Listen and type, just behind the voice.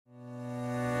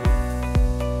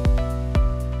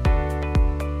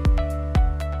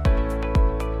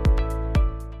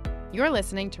You're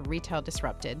listening to Retail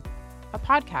Disrupted, a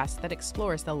podcast that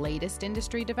explores the latest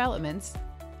industry developments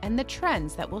and the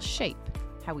trends that will shape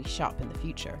how we shop in the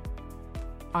future.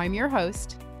 I'm your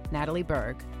host, Natalie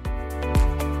Berg.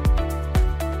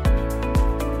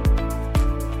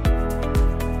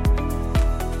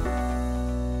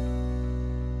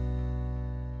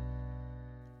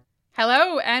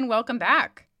 Hello and welcome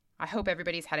back. I hope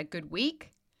everybody's had a good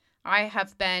week. I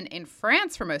have been in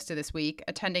France for most of this week,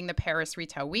 attending the Paris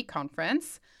Retail Week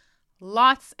conference.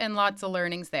 Lots and lots of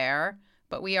learnings there,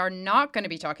 but we are not going to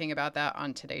be talking about that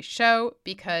on today's show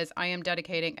because I am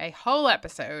dedicating a whole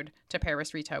episode to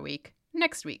Paris Retail Week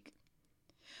next week.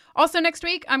 Also next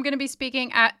week, I'm going to be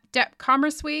speaking at Dep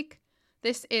Commerce Week.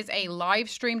 This is a live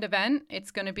streamed event.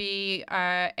 It's going to be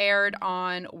aired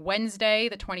on Wednesday,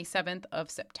 the 27th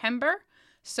of September.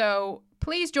 So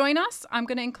please join us. I'm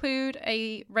going to include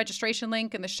a registration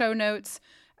link in the show notes,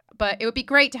 but it would be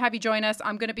great to have you join us.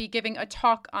 I'm going to be giving a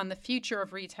talk on the future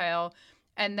of retail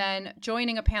and then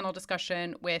joining a panel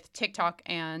discussion with TikTok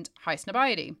and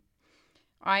Highsnobiety.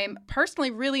 I'm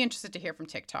personally really interested to hear from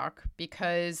TikTok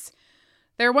because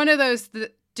they're one of those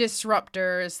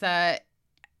disruptors that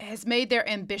has made their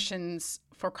ambitions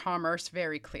for commerce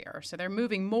very clear. So they're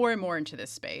moving more and more into this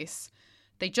space.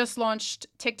 They just launched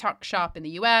TikTok Shop in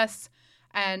the US,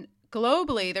 and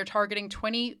globally they're targeting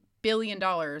 $20 billion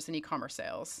in e-commerce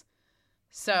sales.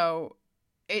 So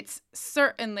it's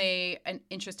certainly an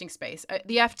interesting space.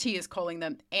 The FT is calling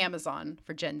them Amazon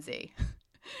for Gen Z,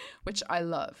 which I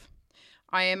love.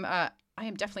 I am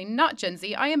definitely not Gen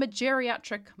Z. I am a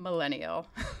geriatric millennial.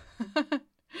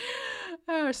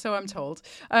 So I'm told.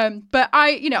 But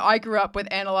I grew up with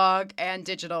analog and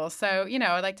digital. So,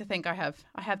 I like to think I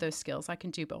have those skills. I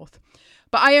can do both.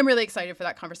 But I am really excited for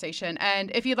that conversation.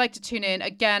 And if you'd like to tune in,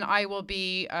 again, I will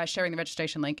be sharing the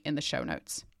registration link in the show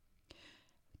notes.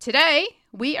 Today,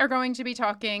 we are going to be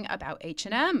talking about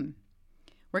H&M.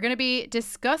 We're going to be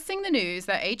discussing the news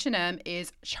that H&M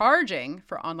is charging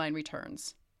for online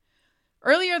returns.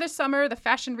 Earlier this summer, the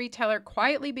fashion retailer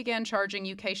quietly began charging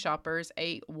UK shoppers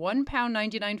a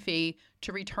 £1.99 fee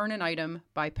to return an item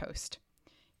by post.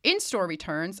 In-store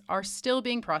returns are still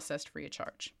being processed free of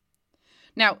charge.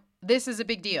 Now, this is a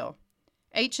big deal.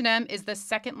 H&M is the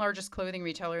second largest clothing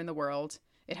retailer in the world.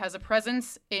 It has a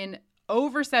presence in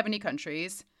over 70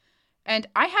 countries. And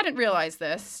I hadn't realized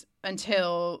this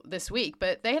until this week,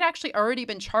 but they had actually already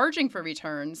been charging for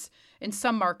returns in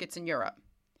some markets in Europe.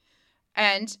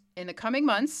 And in the coming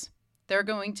months, they're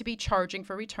going to be charging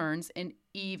for returns in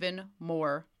even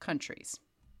more countries.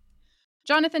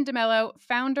 Jonathan DeMello,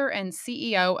 founder and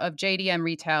CEO of JDM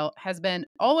Retail, has been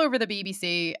all over the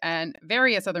BBC and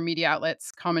various other media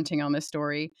outlets commenting on this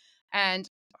story. And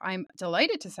I'm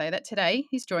delighted to say that today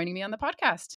he's joining me on the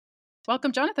podcast.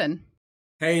 Welcome, Jonathan.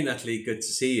 Hey, Natalie. Good to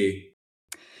see you.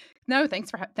 No,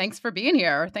 thanks for being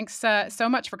here. Thanks so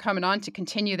much for coming on to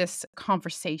continue this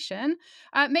conversation.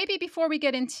 Maybe before we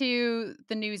get into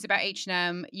the news about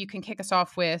H&M, you can kick us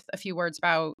off with a few words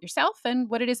about yourself and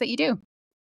what it is that you do.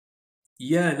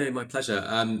 Yeah, no, my pleasure.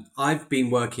 I've been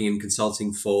working in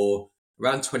consulting for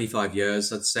around 25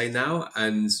 years, I'd say now,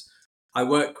 and I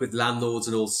work with landlords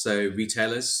and also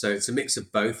retailers. So it's a mix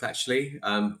of both, actually.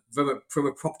 From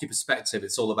a property perspective,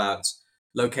 it's all about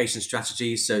location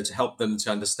strategy. So to help them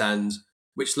to understand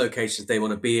which locations they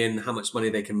want to be in, how much money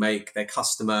they can make, their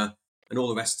customer, and all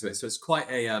the rest of it. So it's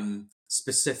quite a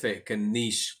specific and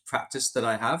niche practice that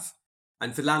I have.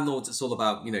 And for landlords, it's all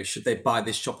about, should they buy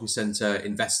this shopping centre,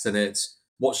 invest in it?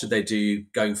 What should they do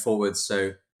going forward?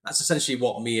 So that's essentially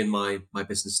what me and my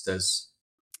business does.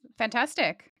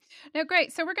 Fantastic. No,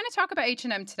 great. So we're going to talk about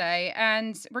H&M today,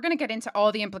 and we're going to get into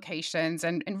all the implications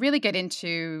and really get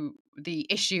into the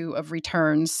issue of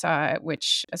returns,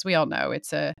 which, as we all know, it's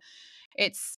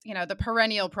the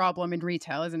perennial problem in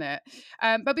retail, isn't it?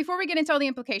 But before we get into all the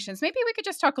implications, maybe we could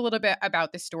just talk a little bit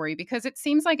about this story because it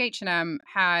seems like H&M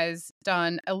has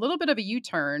done a little bit of a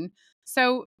U-turn.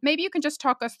 So maybe you can just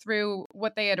talk us through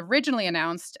what they had originally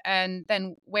announced and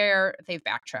then where they've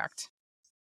backtracked.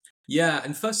 Yeah,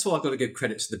 and first of all, I've got to give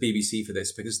credit to the BBC for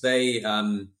this because they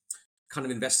kind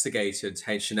of investigated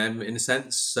H&M in a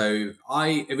sense. So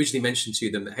I originally mentioned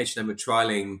to them that H&M were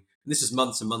trialing, and this is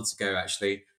months and months ago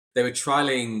actually, they were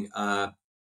trialing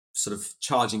sort of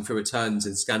charging for returns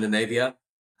in Scandinavia.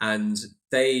 And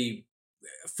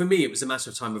for me, it was a matter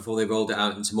of time before they rolled it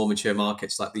out into more mature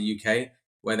markets like the UK,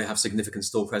 where they have significant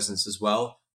store presence as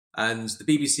well. And the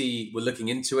BBC were looking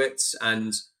into it,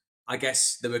 and I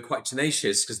guess they were quite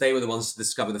tenacious because they were the ones to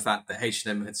discover the fact that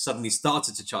H&M had suddenly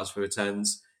started to charge for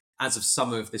returns as of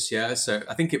summer of this year. So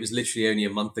I think it was literally only a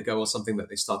month ago or something that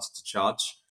they started to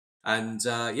charge. And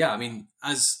yeah, I mean,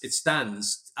 as it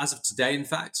stands, as of today, in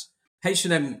fact,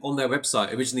 H&M on their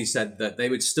website originally said that they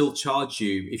would still charge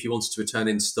you if you wanted to return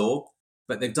in store,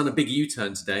 but they've done a big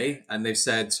U-turn today, and they've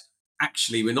said,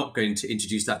 actually, we're not going to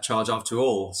introduce that charge after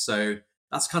all. So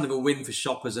that's kind of a win for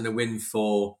shoppers and a win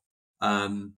for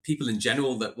people in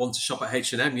general that want to shop at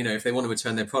H&M. You know, if they want to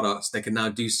return their products, they can now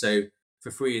do so for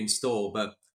free in store.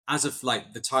 But as of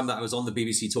like the time that I was on the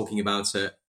BBC talking about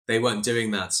it, they weren't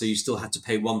doing that. So you still had to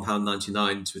pay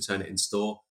 £1.99 to return it in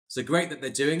store. So great that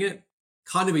they're doing it.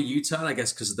 Kind of a U-turn, I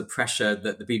guess, because of the pressure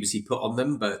that the BBC put on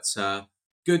them. But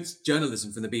good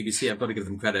journalism from the BBC. I've got to give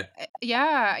them credit.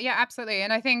 Yeah, absolutely.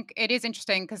 And I think it is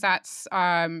interesting because that's,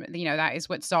 that is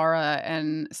what Zara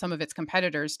and some of its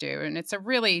competitors do. And it's a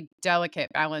really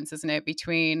delicate balance, isn't it,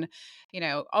 between,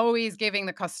 always giving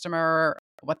the customer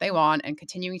what they want and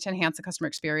continuing to enhance the customer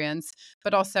experience,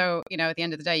 but also, at the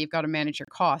end of the day, you've got to manage your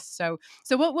costs. So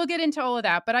we'll get into all of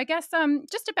that. But I guess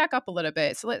just to back up a little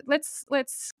bit, so let's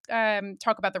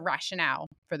talk about the rationale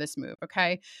for this move,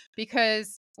 okay?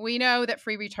 Because we know that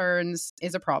free returns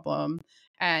is a problem,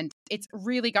 and it's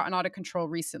really gotten out of control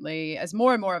recently as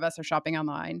more and more of us are shopping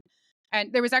online.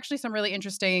 And there was actually some really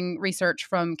interesting research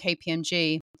from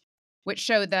KPMG, which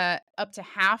showed that up to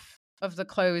half of the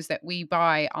clothes that we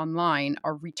buy online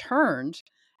are returned.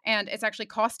 And it's actually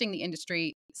costing the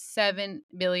industry £7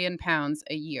 billion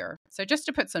a year. So just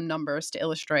to put some numbers to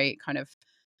illustrate kind of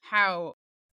how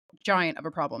giant of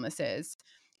a problem this is.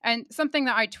 And something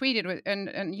that I tweeted,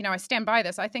 and I stand by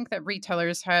this, I think that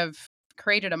retailers have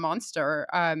created a monster.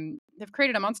 They've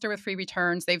created a monster with free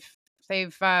returns. They've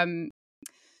created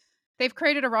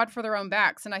a rod for their own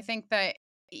backs. And I think that,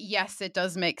 yes, it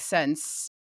does make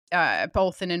sense,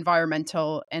 both in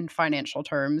environmental and financial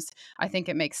terms. I think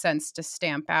it makes sense to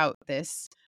stamp out this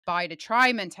buy to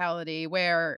try mentality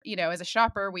where, as a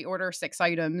shopper, we order 6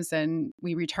 items and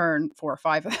we return 4 or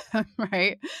 5 of them,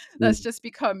 right? That's just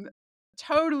become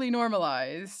totally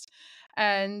normalized.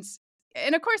 And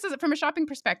of course, from a shopping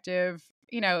perspective,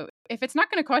 if it's not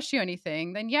going to cost you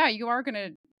anything, then yeah, you are going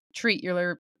to treat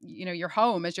your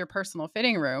home as your personal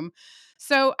fitting room.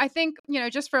 So I think,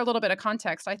 just for a little bit of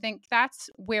context, I think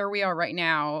that's where we are right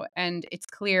now. And it's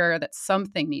clear that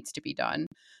something needs to be done.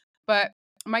 But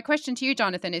my question to you,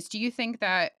 Jonathan, is do you think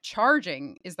that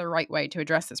charging is the right way to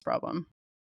address this problem?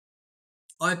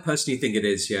 I personally think it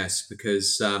is, yes,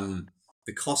 because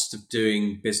the cost of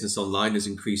doing business online has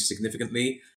increased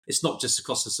significantly. It's not just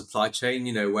across the supply chain,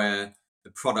 where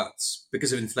the products,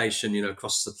 because of inflation,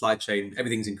 across the supply chain,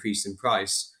 everything's increased in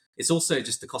price. It's also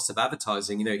just the cost of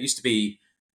advertising. It used to be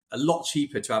a lot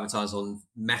cheaper to advertise on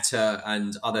Meta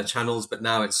and other channels, but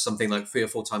now it's something like 3 or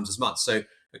 4 times as much. So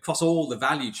across all the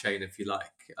value chain, if you like,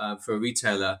 for a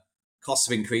retailer, costs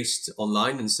have increased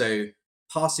online. And so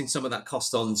passing some of that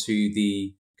cost on to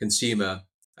the consumer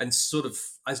and sort of,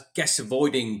 I guess,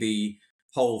 avoiding the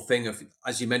whole thing of,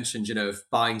 as you mentioned, of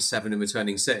buying 7 and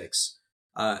returning 6,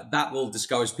 that will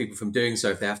discourage people from doing so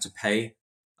if they have to pay.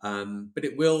 But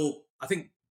it will, I think,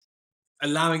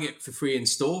 allowing it for free in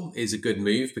store is a good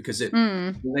move because it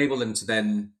enable them to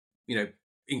then,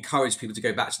 encourage people to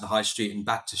go back to the high street and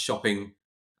back to shopping.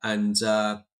 And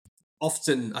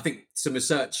often, I think some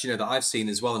research, that I've seen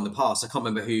as well in the past, I can't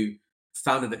remember who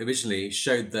founded it originally,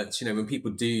 showed that, when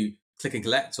people do click and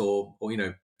collect or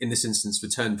in this instance,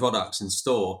 return products in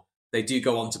store, they do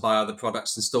go on to buy other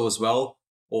products in store as well,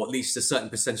 or at least a certain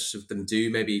percentage of them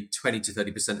do. Maybe 20 to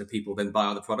 30% of people then buy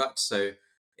other products. So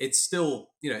it's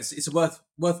still, it's a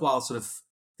worthwhile sort of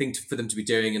thing for them to be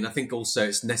doing. And I think also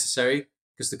it's necessary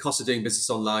because the cost of doing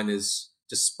business online is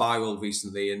just spiraled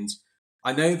recently. And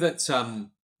I know that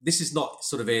this is not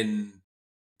sort of in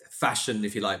fashion,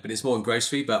 if you like, but it's more in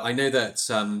grocery. But I know that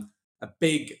a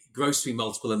big grocery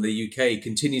multiple in the UK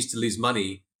continues to lose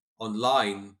money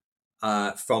online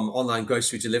from online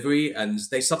grocery delivery, and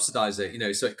they subsidize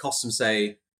it. So it costs them,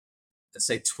 let's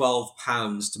say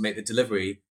 £12 to make the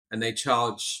delivery, and they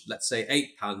charge, let's say,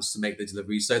 £8 to make the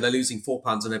delivery. So they're losing £4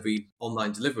 on every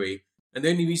online delivery. And the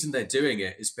only reason they're doing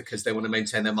it is because they want to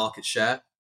maintain their market share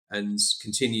and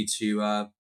continue to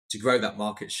grow that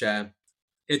market share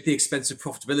at the expense of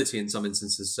profitability in some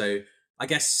instances. So I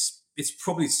guess it's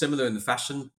probably similar in the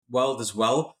fashion world as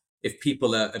well. If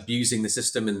people are abusing the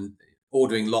system and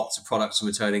ordering lots of products and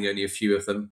returning only a few of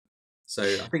them. So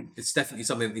I think it's definitely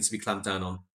something that needs to be clamped down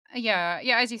on. Yeah.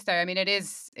 As you say, I mean, it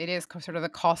is sort of the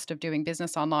cost of doing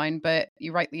business online, but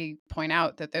you rightly point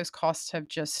out that those costs have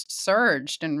just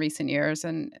surged in recent years,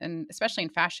 and especially in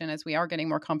fashion, as we are getting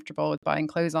more comfortable with buying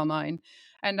clothes online.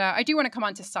 And I do want to come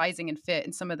on to sizing and fit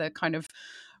and some of the kind of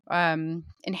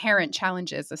inherent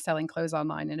challenges of selling clothes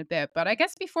online in a bit. But I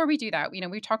guess before we do that,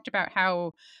 we talked about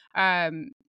how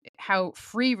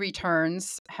free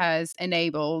returns has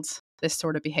enabled this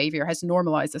sort of behavior, has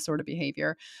normalized this sort of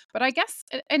behavior. But I guess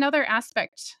another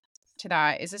aspect to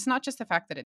that is it's not just the fact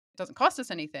that it doesn't cost us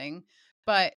anything,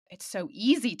 but it's so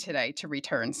easy today to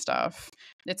return stuff.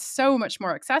 It's so much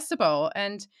more accessible.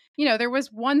 And, there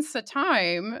was once a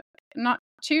time, not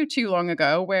too long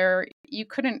ago, where you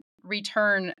couldn't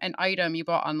return an item you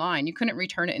bought online. You couldn't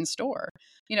return it in store.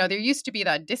 There used to be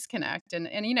that disconnect. And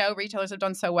retailers have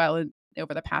done so well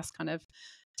over the past kind of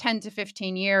 10 to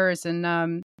 15 years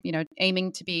and,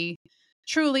 aiming to be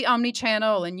truly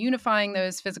omni-channel and unifying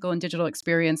those physical and digital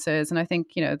experiences. And I think,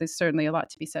 there's certainly a lot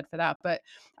to be said for that. But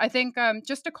I think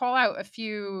just to call out a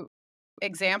few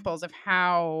examples of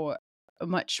how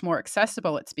much more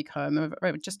accessible it's become,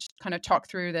 I would just kind of talk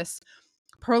through this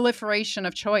proliferation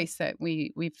of choice that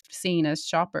we've seen as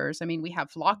shoppers. I mean, we have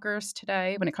lockers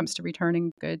today when it comes to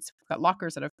returning goods. We've got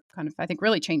lockers that have kind of, I think,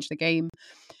 really changed the game.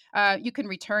 You can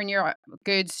return your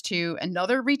goods to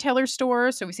another retailer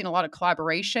store. So we've seen a lot of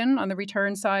collaboration on the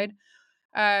return side.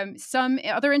 Some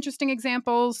other interesting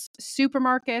examples,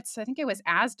 supermarkets. I think it was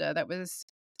Asda that was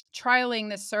trialing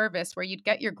this service where you'd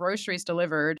get your groceries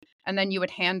delivered and then you would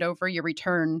hand over your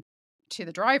return to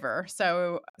the driver.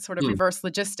 So sort of reverse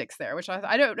logistics there, which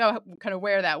I don't know kind of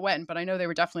where that went, but I know they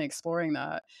were definitely exploring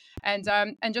that. And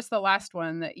just the last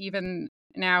one, that even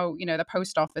now, the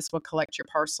post office will collect your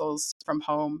parcels from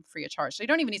home free of charge. So you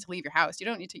don't even need to leave your house. You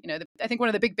don't need to, I think one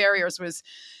of the big barriers was,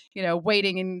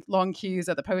 waiting in long queues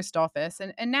at the post office.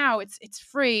 And now it's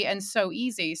free and so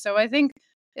easy. So I think,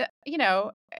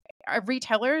 are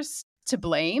retailers to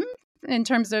blame in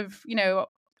terms of,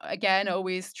 again,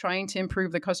 always trying to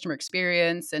improve the customer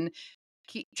experience and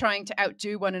keep trying to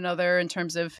outdo one another in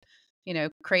terms of,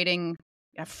 creating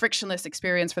a frictionless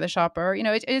experience for the shopper?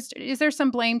 Is there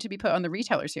some blame to be put on the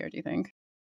retailers here, do you think?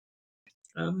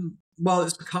 Well,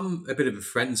 it's become a bit of a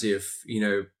frenzy of,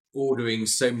 ordering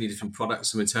so many different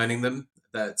products and returning them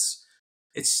that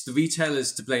it's the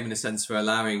retailers to blame in a sense for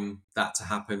allowing that to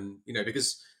happen,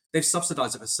 because they've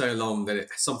subsidized it for so long that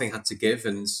something had to give,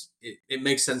 and it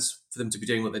makes sense for them to be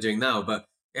doing what they're doing now, but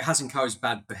it has encouraged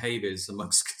bad behaviors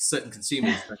amongst certain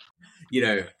consumers that,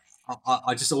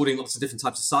 are just ordering lots of different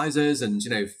types of sizes and,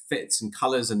 fits and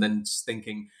colors, and then just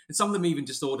thinking, and some of them even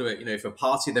just order it, for a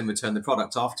party, then return the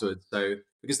product afterwards. So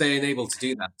because they're unable to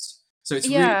do that. So it's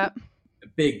really a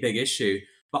big issue.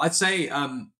 But I'd say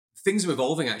things are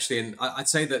evolving actually. And I'd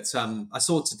say that I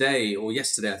saw today or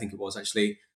yesterday, I think it was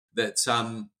actually, that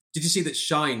did you see that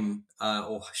Shine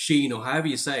or Sheen or however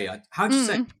you say? How do you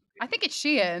say? I think it's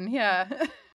Shein. Yeah.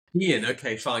 Shein.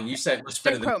 Okay, fine. You said it much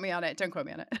better. Don't quote me on it. Don't quote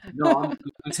me on it. No,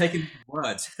 I'm taking the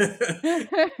word.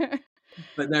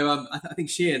 But no, I think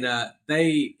Shein.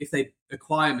 If they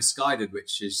acquire Missguided,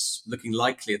 which is looking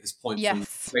likely at this point from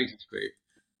Frasers Group,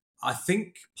 I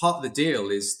think part of the deal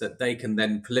is that they can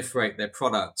then proliferate their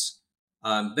products.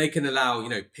 They can allow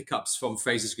pickups from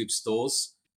Frasers Group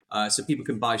stores, so people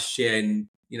can buy Shein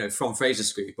from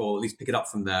Frasers Group, or at least pick it up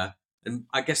from there. And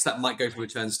I guess that might go for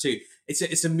returns too.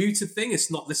 It's a muted thing.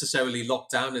 It's not necessarily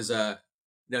locked down as a,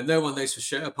 no one knows for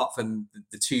sure apart from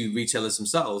the two retailers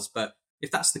themselves. But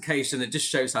if that's the case, then it just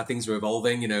shows how things are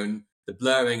evolving, and the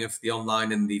blurring of the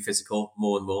online and the physical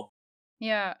more and more.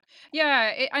 Yeah.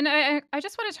 And I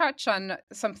just want to touch on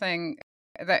something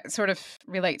that sort of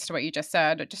relates to what you just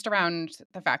said, just around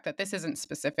the fact that this isn't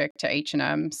specific to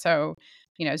H&M. So,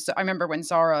 so I remember when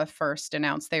Zara first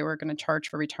announced they were going to charge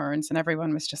for returns, and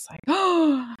everyone was just like,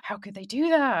 oh, how could they do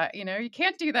that? You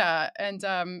can't do that. And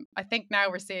I think now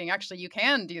we're seeing actually you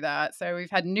can do that. So we've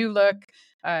had New Look,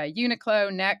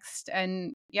 Uniqlo, Next,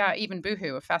 and even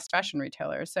Boohoo, a fast fashion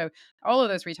retailer. So all of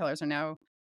those retailers are now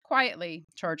quietly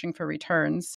charging for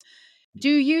returns. Do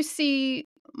you see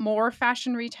more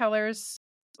fashion retailers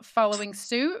following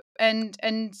suit? And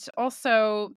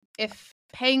also, if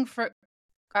paying for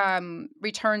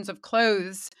returns of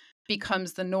clothes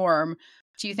becomes the norm,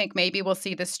 do you think maybe we'll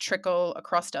see this trickle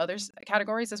across to other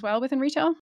categories as well within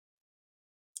retail?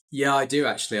 Yeah, I do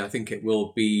actually. I think it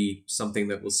will be something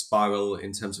that will spiral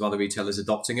in terms of other retailers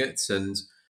adopting it. And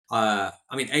I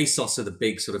mean, ASOS are the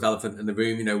big sort of elephant in the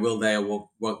room. Will they or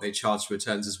won't they charge for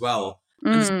returns as well?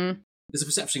 And there's a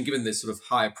perception, given this sort of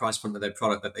higher price point of their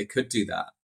product, that they could do that.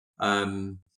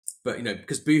 But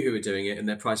because Boohoo are doing it and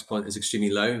their price point is extremely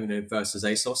low, versus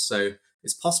ASOS, so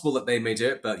it's possible that they may do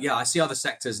it. But yeah, I see other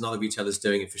sectors and other retailers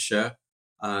doing it for sure,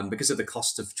 because of the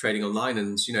cost of trading online,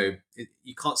 and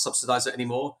you can't subsidize it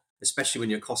anymore, especially when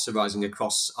your costs are rising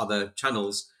across other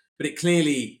channels. But it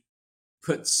clearly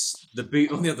puts the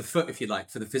boot on the other foot, if you like,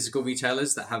 for the physical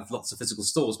retailers that have lots of physical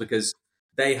stores, because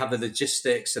they have the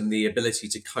logistics and the ability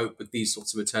to cope with these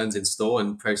sorts of returns in store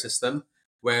and process them.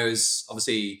 Whereas,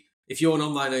 obviously, if you're an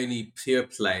online only pure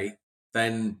play,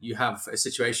 then you have a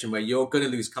situation where you're going to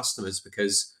lose customers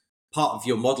because part of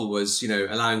your model was,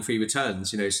 allowing free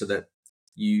returns, so that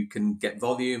you can get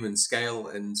volume and scale,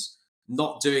 and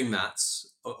not doing that,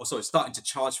 or sorry, starting to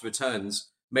charge for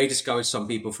returns may discourage some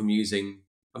people from using.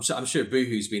 I'm sure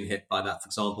Boohoo's been hit by that, for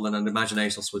example, and I'd imagine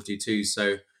ASOS would do too.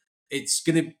 So it's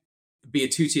going to be a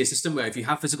two-tier system where if you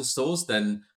have physical stores,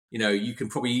 then you can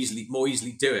probably more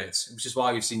easily do it, which is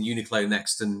why we've seen Uniqlo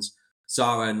next and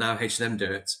Zara and now H&M do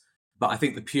it. But I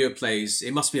think the pure plays,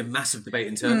 it must be a massive debate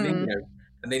internally,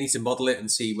 and they need to model it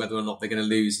and see whether or not they're going to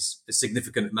lose a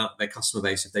significant amount of their customer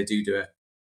base if they do it.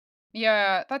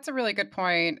 Yeah, that's a really good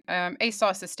point.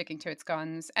 ASOS is sticking to its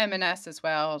guns. M&S as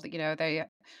well. They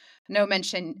no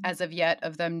mention as of yet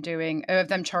of them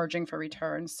charging for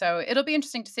returns. So it'll be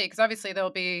interesting to see, because obviously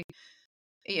there'll be,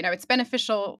 it's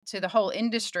beneficial to the whole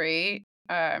industry,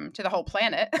 to the whole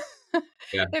planet,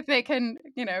 Yeah. if they can,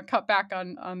 cut back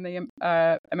on the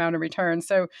amount of returns.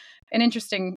 So an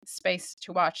interesting space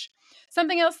to watch.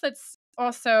 Something else that's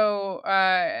also,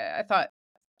 I thought,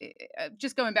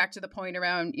 just going back to the point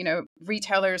around,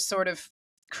 retailers sort of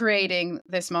creating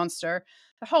this monster,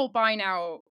 the whole buy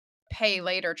now, pay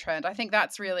later trend, I think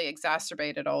that's really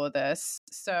exacerbated all of this.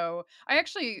 So I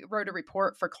actually wrote a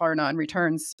report for Klarna on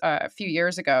returns a few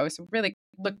years ago. So really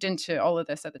looked into all of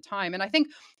this at the time. And I think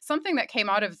something that came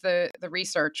out of the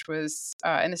research was,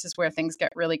 and this is where things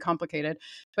get really complicated,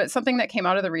 but something that came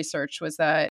out of the research was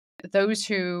that those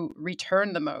who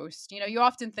return the most, you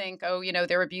often think, oh,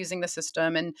 they're abusing the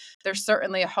system. And there's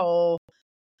certainly a whole,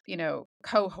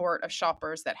 cohort of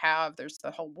shoppers there's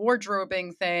the whole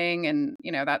wardrobing thing. And,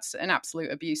 that's an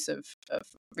absolute abuse of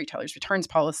retailers' returns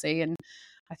policy. And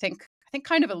I think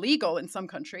kind of illegal in some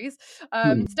countries.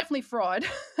 It's definitely fraud.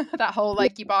 That whole,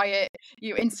 like, you buy it,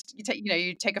 you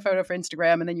take a photo for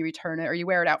Instagram and then you return it, or you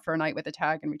wear it out for a night with a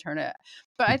tag and return it.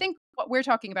 But I think what we're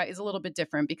talking about is a little bit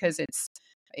different, because it's,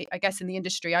 I guess, in the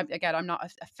industry, I'm not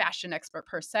a fashion expert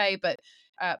per se, but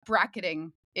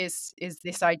bracketing is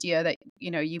this idea that,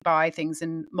 you buy things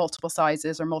in multiple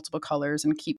sizes or multiple colors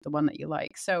and keep the one that you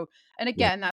like. So, and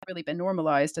again, that's really been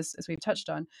normalized, as we've touched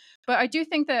on. But I do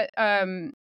think that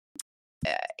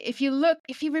if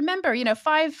you remember,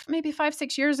 maybe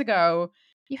 5-6 years ago,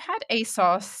 you had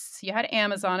ASOS, you had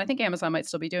Amazon. I think Amazon might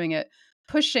still be doing it,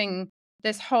 pushing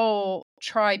this whole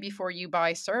try before you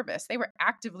buy service. They were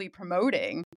actively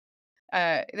promoting,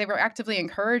 they were actively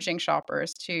encouraging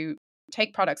shoppers to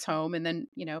take products home and then,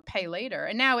 pay later.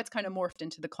 And now it's kind of morphed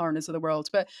into the Klarnas of the world.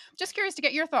 But just curious to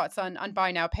get your thoughts on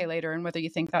buy now, pay later, and whether you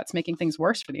think that's making things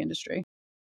worse for the industry.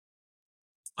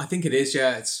 I think it is,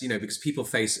 yeah. It's, because people are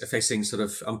facing sort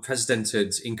of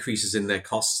unprecedented increases in their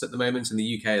costs at the moment, in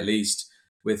the UK at least,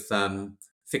 with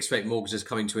fixed rate mortgages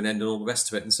coming to an end and all the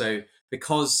rest of it. And so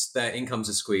because their incomes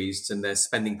are squeezed and their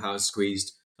spending power is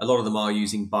squeezed, a lot of them are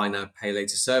using buy now, pay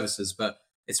later services. But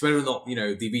it's whether or not,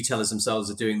 the retailers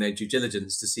themselves are doing their due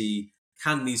diligence to see,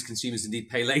 can these consumers indeed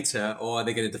pay later, or are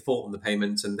they going to default on the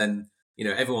payment? And then,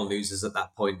 everyone loses at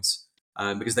that point.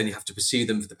 Because then you have to pursue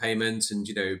them for the payment and,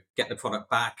 get the product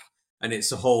back. And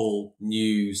it's a whole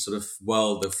new sort of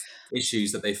world of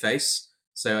issues that they face.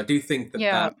 So I do think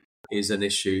that is an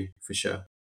issue for sure.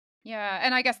 Yeah.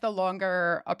 And I guess the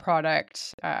longer a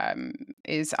product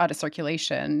is out of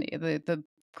circulation, the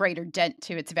greater dent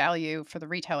to its value for the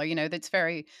retailer. That's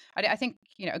I think,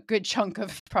 a good chunk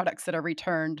of products that are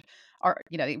returned are,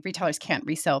 retailers can't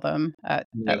resell them at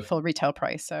full retail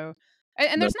price. So,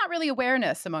 and there's not really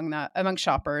awareness among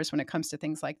shoppers when it comes to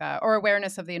things like that, or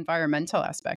awareness of the environmental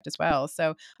aspect as well.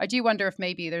 So I do wonder if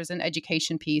maybe there's an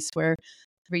education piece where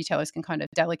retailers can kind of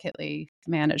delicately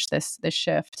manage this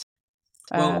shift.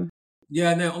 Well,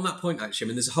 yeah, no, on that point, actually, I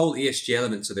mean, there's a whole ESG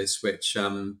element to this, which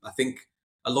I think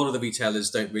a lot of the retailers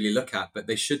don't really look at, but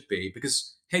they should be,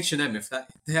 because H&M, if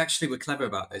they actually were clever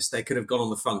about this, they could have gone on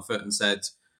the front foot and said,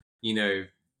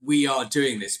 we are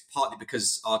doing this partly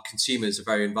because our consumers are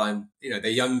very they're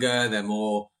younger, they're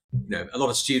more, a lot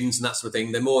of students and that sort of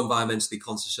thing. They're more environmentally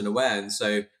conscious and aware. And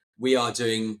so we are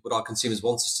doing what our consumers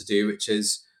want us to do, which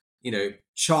is,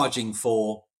 charging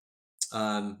for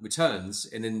returns.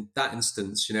 And in that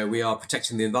instance, we are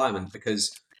protecting the environment,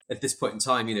 because at this point in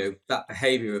time, that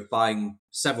behavior of buying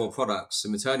several products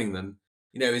and returning them,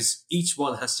 is each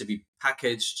one has to be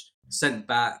packaged, sent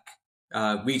back,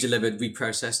 redelivered,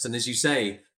 reprocessed. And as you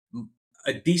say,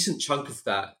 a decent chunk of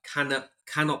that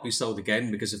cannot be sold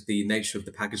again because of the nature of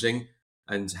the packaging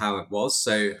and how it was.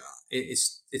 So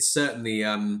it's certainly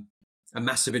a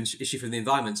massive issue for the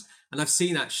environment. And I've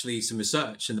seen actually some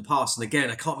research in the past, and again,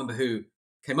 I can't remember who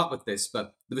came up with this,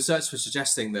 but the research was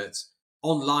suggesting that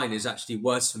online is actually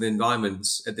worse for the environment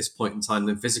at this point in time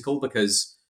than physical,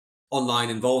 because online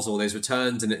involves all those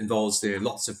returns and it involves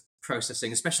lots of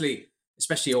processing, especially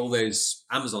all those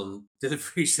Amazon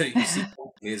deliveries that you see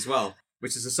as well,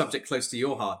 which is a subject close to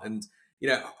your heart. And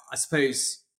I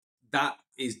suppose that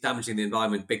is damaging the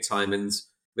environment big time, and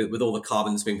with all the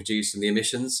carbon that's being produced and the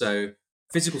emissions. So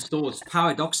physical stores,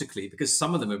 paradoxically, because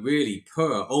some of them are really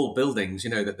poor old buildings,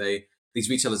 that these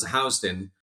retailers are housed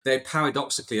in, they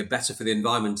paradoxically are better for the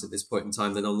environment at this point in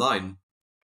time than online,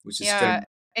 which is strange.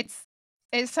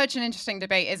 It's such an interesting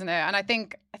debate, isn't it? And I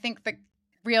think the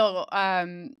real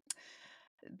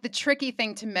the tricky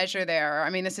thing to measure there, I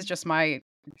mean, this is just my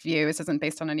view, this isn't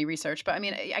based on any research, but I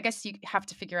mean, I guess you have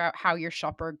to figure out how your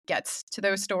shopper gets to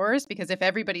those stores, because if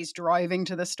everybody's driving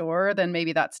to the store, then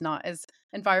maybe that's not as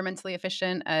environmentally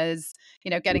efficient as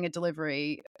getting a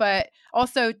delivery. But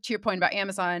also, to your point about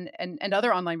Amazon and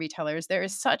other online retailers, there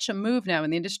is such a move now in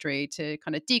the industry to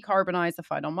kind of decarbonize the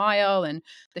final mile, and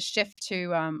the shift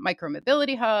to micro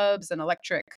mobility hubs and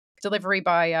electric delivery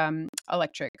by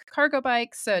electric cargo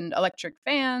bikes and electric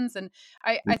vans. And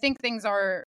I think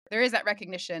there is that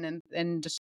recognition, and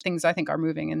just things I think are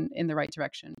moving in the right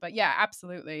direction. But yeah,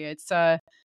 absolutely. It's a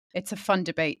fun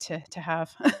debate to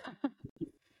have.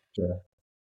 Sure.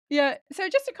 Yeah. So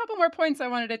just a couple more points I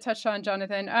wanted to touch on,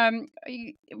 Jonathan.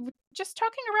 Just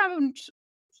talking around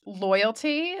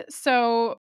loyalty.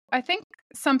 So I think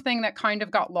something that kind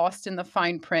of got lost in the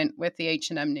fine print with the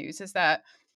H&M news is that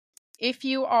if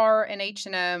you are an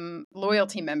H&M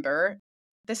loyalty member,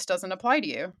 this doesn't apply to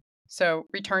you. So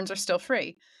returns are still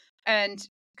free. And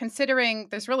considering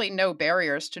there's really no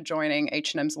barriers to joining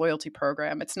H&M's loyalty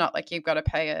program, it's not like you've got to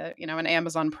pay an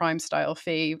Amazon Prime style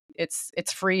fee.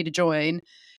 It's free to join.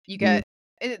 You get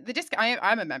the discount.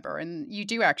 I'm a member, and you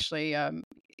do actually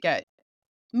get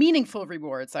meaningful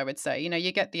rewards, I would say.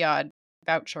 You get the odd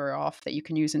voucher off that you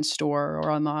can use in store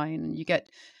or online, and you get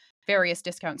various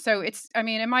discounts. So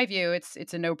in my view,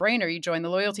 it's a no-brainer. You join the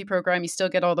loyalty program, you still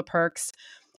get all the perks.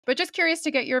 But just curious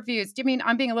to get your views.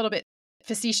 I'm being a little bit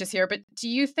facetious here, but do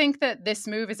you think that this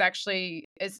move is actually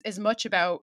as much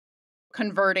about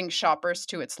converting shoppers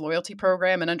to its loyalty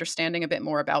program and understanding a bit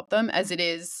more about them as it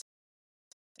is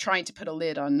trying to put a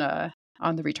lid on the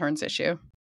returns issue?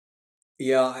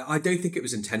 Yeah, I don't think it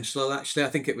was intentional, actually. I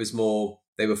think it was more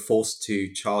they were forced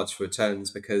to charge for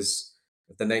returns because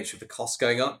of the nature of the cost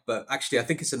going up. But actually, I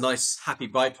think it's a nice, happy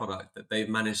byproduct that they've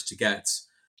managed to get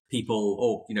people,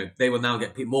 or they will now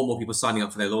get more and more people signing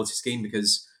up for their loyalty scheme,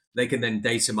 because they can then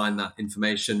data mine that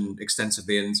information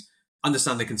extensively and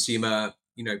understand the consumer,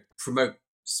 promote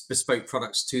bespoke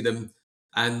products to them.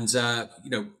 And,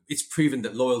 it's proven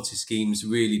that loyalty schemes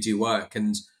really do work.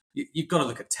 And you've got to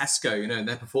look at Tesco, and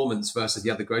their performance versus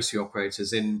the other grocery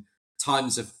operators in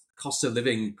times of cost of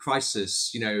living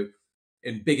crisis,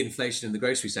 in big inflation in the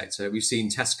grocery sector. We've seen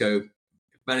Tesco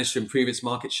manage to improve its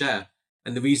market share.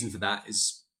 And the reason for that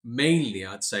is mainly,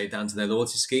 I'd say, down to their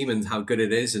loyalty scheme and how good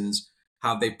it is, and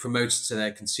how they promote it to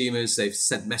their consumers. They've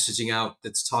sent messaging out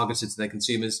that's targeted to their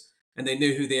consumers, and they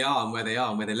know who they are and where they are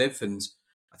and where they live. And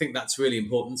I think that's really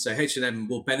important. So H&M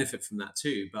will benefit from that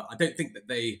too. But I don't think that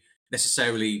they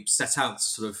necessarily set out to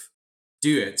sort of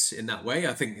do it in that way.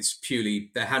 I think it's purely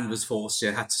their hand was forced.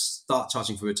 They had to start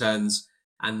charging for returns.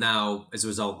 And now, as a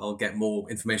result, they'll get more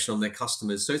information on their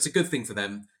customers. So it's a good thing for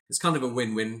them. It's kind of a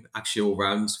win-win, actually, all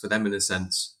round for them in a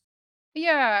sense.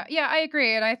 Yeah, I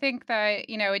agree. And I think that,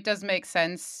 it does make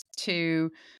sense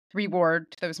to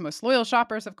reward those most loyal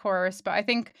shoppers, of course. But I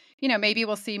think, maybe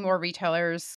we'll see more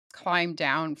retailers climb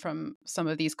down from some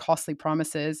of these costly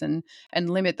promises and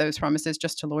limit those promises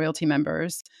just to loyalty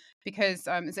members. Because,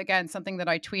 it's, again, something that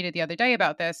I tweeted the other day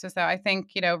about this is that I think,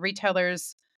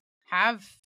 retailers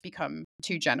have become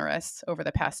too generous over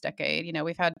the past decade.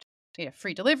 We've had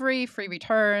free delivery, free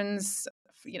returns,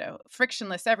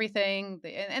 frictionless everything,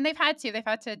 and they've had to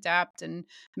adapt and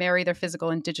marry their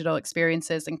physical and digital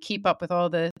experiences and keep up with all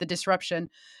the disruption.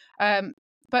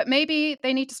 But maybe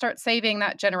they need to start saving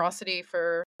that generosity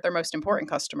for their most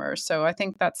important customers. So I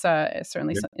think that's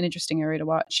certainly an interesting area to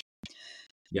watch.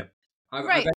 Yeah, I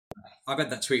read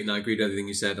that tweet and I agreed with everything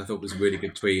you said. I thought it was a really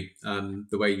good tweet,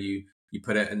 the way you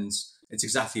put it, and it's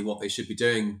exactly what they should be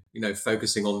doing.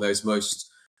 Focusing on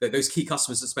those key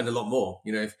customers that spend a lot more.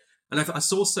 And I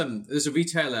saw there's a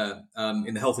retailer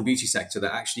in the health and beauty sector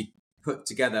that actually put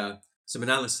together some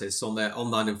analysis on their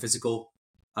online and physical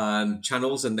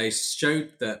channels. And they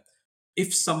showed that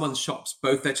if someone shops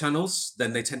both their channels,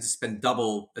 then they tend to spend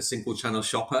double a single channel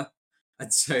shopper.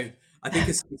 And so I think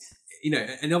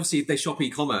and obviously if they shop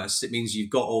e-commerce, it means you've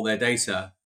got all their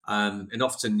data. And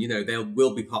often, they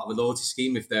will be part of a loyalty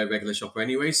scheme if they're a regular shopper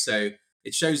anyway. So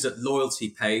it shows that loyalty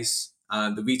pays,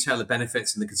 the retailer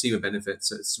benefits and the consumer benefits.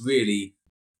 So it's really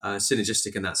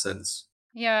synergistic in that sense.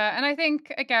 Yeah, and I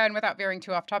think, again, without veering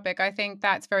too off topic, I think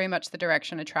that's very much the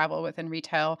direction of travel within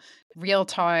retail. Real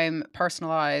time,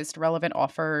 personalized, relevant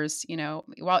offers.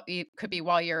 While it could be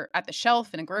while you're at the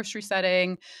shelf in a grocery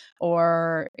setting,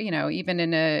 or even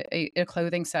in a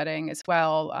clothing setting as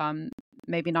well.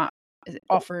 Maybe not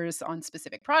offers on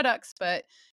specific products, but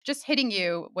just hitting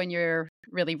you when you're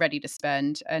really ready to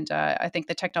spend. And I think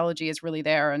the technology is really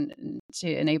there and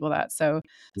to enable that. So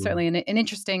certainly an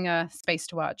interesting space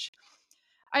to watch.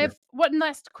 I have one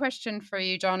last question for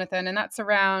you, Jonathan, and that's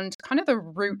around kind of the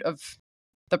root of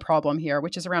the problem here,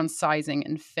 which is around sizing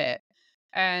and fit.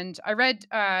 And I read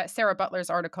Sarah Butler's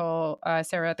article,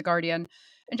 Sarah at The Guardian,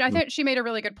 and I thought she made a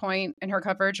really good point in her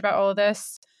coverage about all of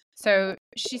this. So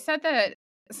she said that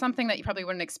something that you probably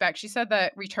wouldn't expect. She said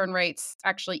that return rates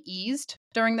actually eased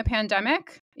during the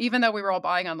pandemic, even though we were all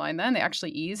buying online then, they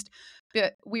actually eased.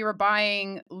 But we were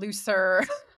buying looser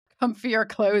comfier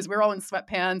clothes. We're all in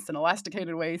sweatpants and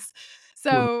elasticated waists.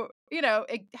 So,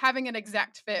 having an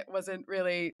exact fit wasn't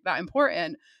really that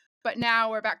important. But now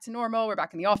we're back to normal. We're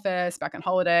back in the office, back on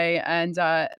holiday. And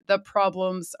the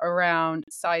problems around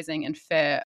sizing and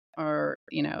fit are,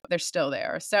 they're still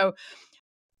there. So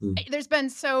there's been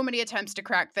so many attempts to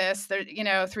crack this,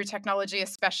 through technology,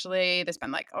 especially. There's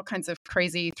been like all kinds of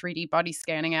crazy 3D body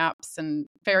scanning apps and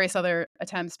various other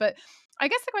attempts. But I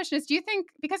guess the question is, do you think,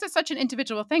 because it's such an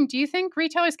individual thing, do you think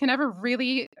retailers can ever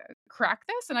really crack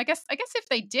this? And I guess if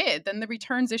they did, then the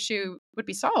returns issue would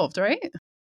be solved, right?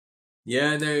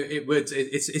 Yeah, no, it would.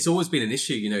 It's always been an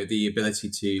issue, the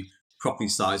ability to properly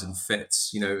size and fit,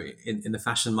 in the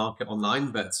fashion market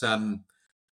online. But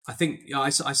I think I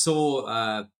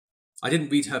saw. I didn't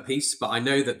read her piece, but I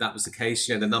know that was the case.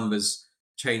 The numbers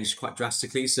changed quite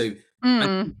drastically. So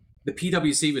the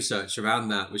PwC research around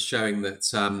that was showing that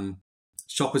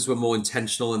shoppers were more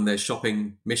intentional in their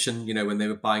shopping mission, when they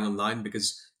were buying online,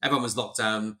 because everyone was locked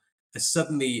down.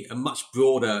 Suddenly, a much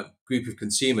broader group of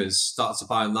consumers started to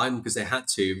buy online because they had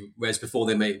to, whereas before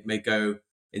they may go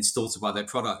in store to buy their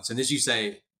products. And as you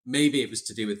say, maybe it was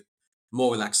to do with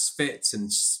more relaxed fits and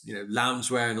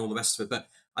loungewear and all the rest of it. But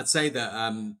I'd say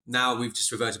that now we've just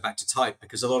reverted back to type,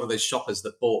 because a lot of those shoppers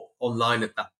that bought online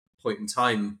at that point in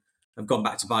time have gone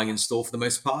back to buying in store for the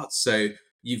most part. So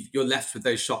you're left with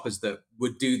those shoppers that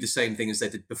would do the same thing as they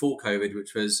did before COVID,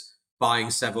 which was buying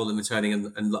several and returning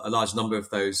and a large number of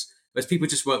those. Whereas people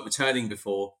just weren't returning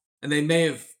before. And they may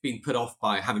have been put off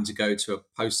by having to go to a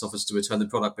post office to return the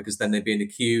product, because then they'd be in a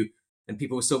queue and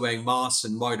people were still wearing masks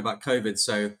and worried about COVID.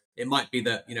 So it might be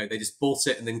that, they just bought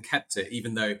it and then kept it,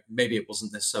 even though maybe it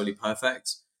wasn't necessarily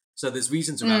perfect. So there's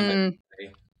reasons around that.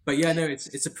 But yeah, no,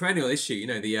 it's a perennial issue,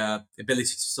 the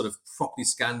ability to sort of properly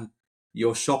scan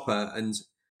your shopper. And,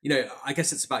 I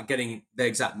guess it's about getting the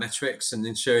exact metrics and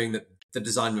ensuring that the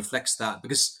design reflects that,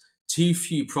 because too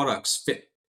few products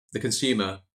fit the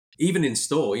consumer, even in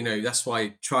store. That's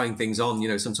why trying things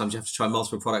on, sometimes you have to try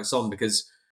multiple products on because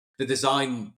the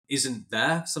design isn't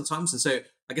there sometimes. And so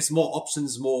I guess more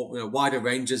options, more wider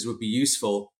ranges would be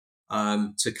useful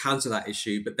to counter that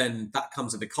issue. But then that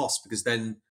comes at a cost, because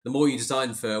then the more you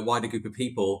design for a wider group of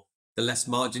people, the less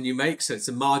margin you make. So it's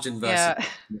a margin versus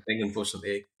thing,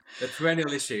 unfortunately. The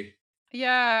perennial issue.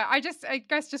 Yeah, I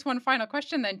guess just one final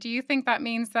question then. Do you think that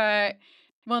means that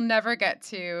we'll never get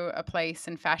to a place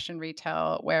in fashion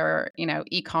retail where,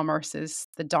 e-commerce is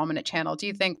the dominant channel? Do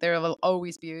you think there will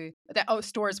always be that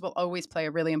stores will always play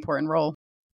a really important role?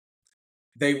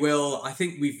 They will. I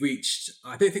think we've reached,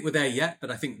 I don't think we're there yet,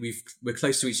 but I think we're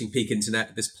close to reaching peak internet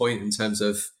at this point in terms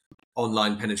of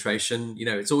online penetration.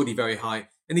 It's already very high.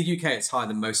 In the UK, it's higher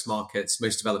than most markets,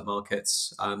 most developed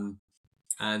markets.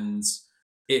 And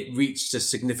it reached a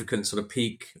significant sort of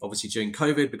peak, obviously during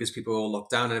COVID, because people were all locked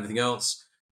down and everything else.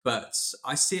 But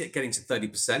I see it getting to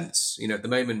 30%. At the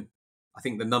moment, I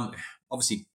think the number,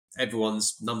 obviously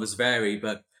everyone's numbers vary,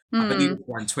 but I believe it's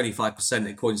around 25%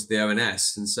 according to the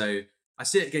ONS. And so I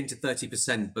see it getting to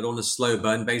 30%, but on a slow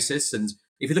burn basis. And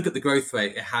if you look at the growth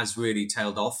rate, it has really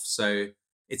tailed off. So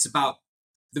it's about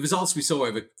the results we saw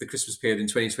over the Christmas period in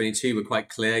 2022 were quite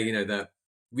clear. The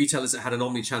retailers that had an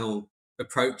omni-channel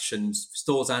approach, and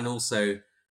stores and also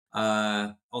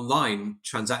online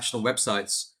transactional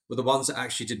websites, were the ones that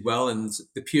actually did well, and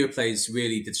the pure plays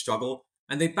really did struggle.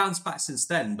 And they've bounced back since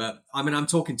then. But I mean, I'm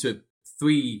talking to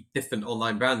 3 different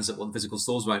online brands that want physical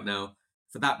stores right now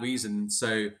for that reason.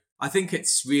 So I think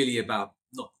it's really about,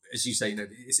 not, as you say,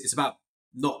 it's about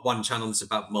not one channel, it's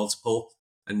about multiple.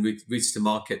 and routes to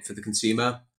market for the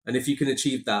consumer. And if you can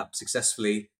achieve that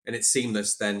successfully and it's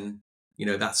seamless, then,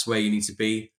 that's where you need to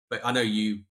be. But I know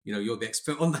you're the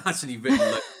expert on that, and you've written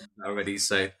loads already.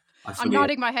 So I'm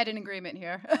nodding my head in agreement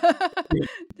here. Yeah.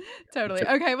 Totally.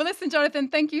 Okay. Well, listen, Jonathan,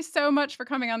 thank you so much for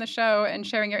coming on the show and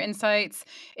sharing your insights.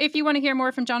 If you want to hear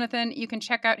more from Jonathan, you can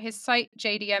check out his site,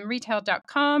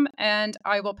 jdmretail.com, and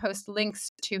I will post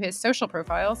links to his social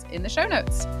profiles in the show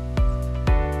notes.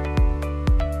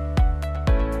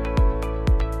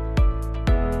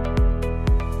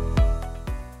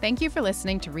 Thank you for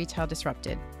listening to Retail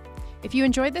Disrupted. If you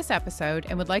enjoyed this episode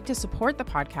and would like to support the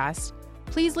podcast,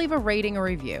 please leave a rating or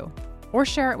review or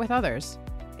share it with others.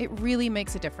 It really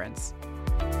makes a difference.